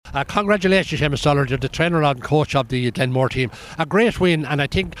Congratulations, Seamus Dollard. You're the trainer and coach of the Glenmore team. A great win, and I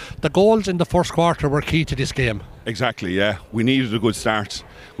think the goals in the first quarter were key to this game. Exactly, yeah. We needed a good start.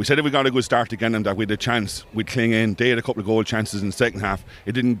 We said if we got a good start again and that we had a chance, we'd cling in. They had a couple of goal chances in the second half.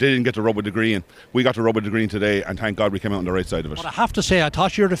 They didn't get to rub with the green. We got to rub with the green today, and thank God we came out on the right side of it. But I have to say, I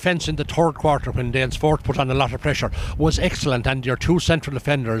thought your defence in the third quarter, when Danesfort put on a lot of pressure, was excellent, and your two central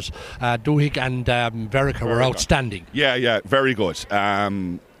defenders, Duhigg and Verica, were outstanding. Yeah, very good.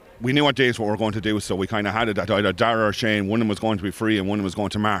 We knew what days what we were going to do, so we kind of had it that either Dara or Shane, one of them was going to be free and one of them was going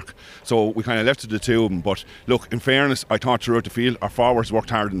to mark. So we kind of left it to the two of them. But look, in fairness, I thought throughout the field our forwards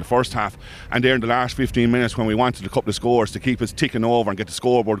worked hard in the first half, and there in the last 15 minutes when we wanted a couple of scores to keep us ticking over and get the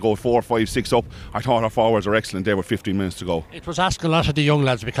scoreboard go 4, 5, 6 up, I thought our forwards were excellent there with 15 minutes to go. It was asking a lot of the young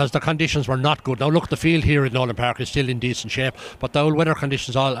lads because the conditions were not good. Now look, the field here in Nolan Park is still in decent shape, but the old weather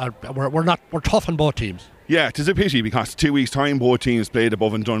conditions were tough on both teams. Yeah, it is a pity because 2 weeks' time both teams played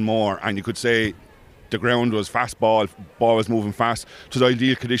above and Dunmore, and you could say the ground was fast ball was moving fast. It was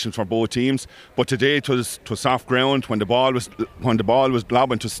ideal conditions for both teams. But today it was soft ground. When the ball was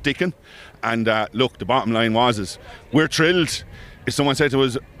lobbing, it was sticking. And look, the bottom line was we're thrilled. If someone said to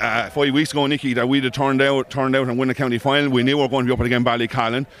us 5 weeks ago, Nicky, that we'd have turned out and win the county final, we knew we were going to be up against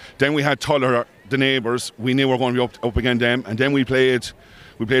Ballycallan. Then we had Tuller, the neighbours. We knew we were going to be up against them. And then we played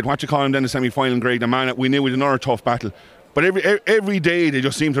what you call them then the semi-final, Greg the man. We knew we had another tough battle. But every day they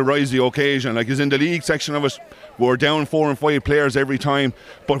just seem to rise the occasion. Like, as in the league section of it, we're down 4 and 5 players every time.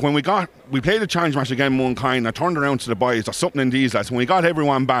 But when we played a challenge match again one kind, I turned around to the boys, there's something in these lads. When we got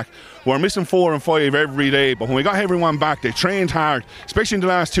everyone back, we're missing 4 and 5 every day. But when we got everyone back, they trained hard, especially in the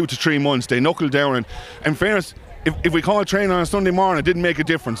last 2 to 3 months. They knuckled down. And in fairness, if we call training on a Sunday morning, it didn't make a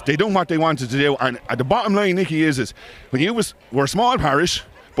difference. They done what they wanted to do. And at the bottom line, Nicky, is we're a small parish.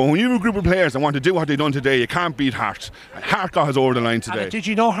 But when you have a group of players that want to do what they've done today, you can't beat Hart. Hart got us over the line today. Did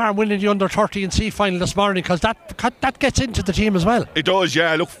you know harm winning the under 30 and C final this morning? Because that gets into the team as well. It does,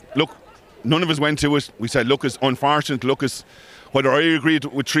 yeah. Look, none of us went to it. We said, look, it's unfortunate. Look, it's whether I agreed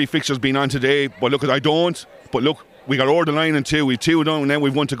with 3 fixtures being on today, but look, I don't. But look, we got over the line in 2. We 2 done, and then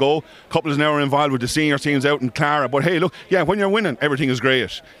we've 1 to go. A couple is now involved with the senior teams out in Clara. But hey, look, yeah, when you're winning, everything is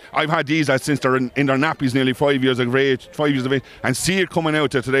great. I've had these lads since they're in their nappies, nearly 5 years of age, and see it coming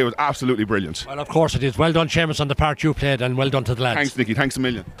out there today was absolutely brilliant. Well, of course it is. Well done, Seamus, on the part you played, and well done to the lads. Thanks, Nicky. Thanks a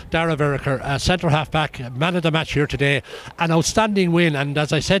million. Dara Verica, centre half back, man of the match here today. An outstanding win, and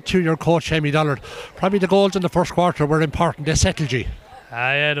as I said to your coach, Seamus Dollard, probably the goals in the first quarter were important. They settled you.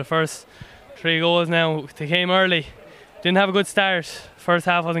 Yeah, the first 3 goals now, they came early. Didn't have a good start. First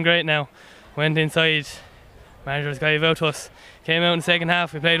half wasn't great now. Went inside. Manager's gave out to us. Came out in the second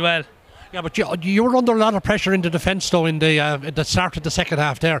half. We played well. Yeah, but you were under a lot of pressure in the defence though in the start of the second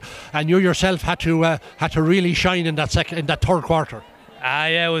half there, and you yourself had to really shine in that third quarter.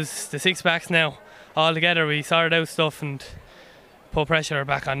 Yeah, it was the 6 backs now. All together we sorted out stuff and put pressure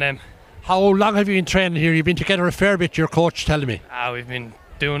back on them. How long have you been training here? You've been together a fair bit, your coach telling me. We've been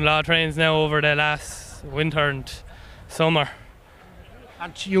doing a lot of trains now over the last winter and summer.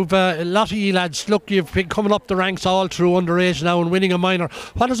 And you've a lot of you lads, look, you've been coming up the ranks all through underage now and winning a minor.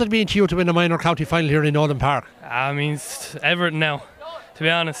 What does it mean to you to win a minor county final here in Nolan Park? It means everything now, to be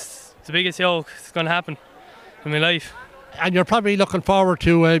honest. It's the biggest yoke that's going to happen in my life. And you're probably looking forward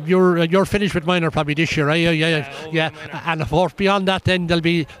to you're finished with minor probably this year, right? Yeah. And of course beyond that then they'll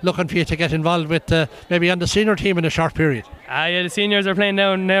be looking for you to get involved with maybe on the senior team in a short period. Yeah, the seniors are playing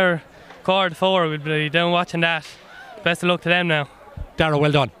down there, Cord 4, we'll be down watching that. Best of luck to them now. Dara,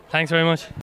 well done. Thanks very much.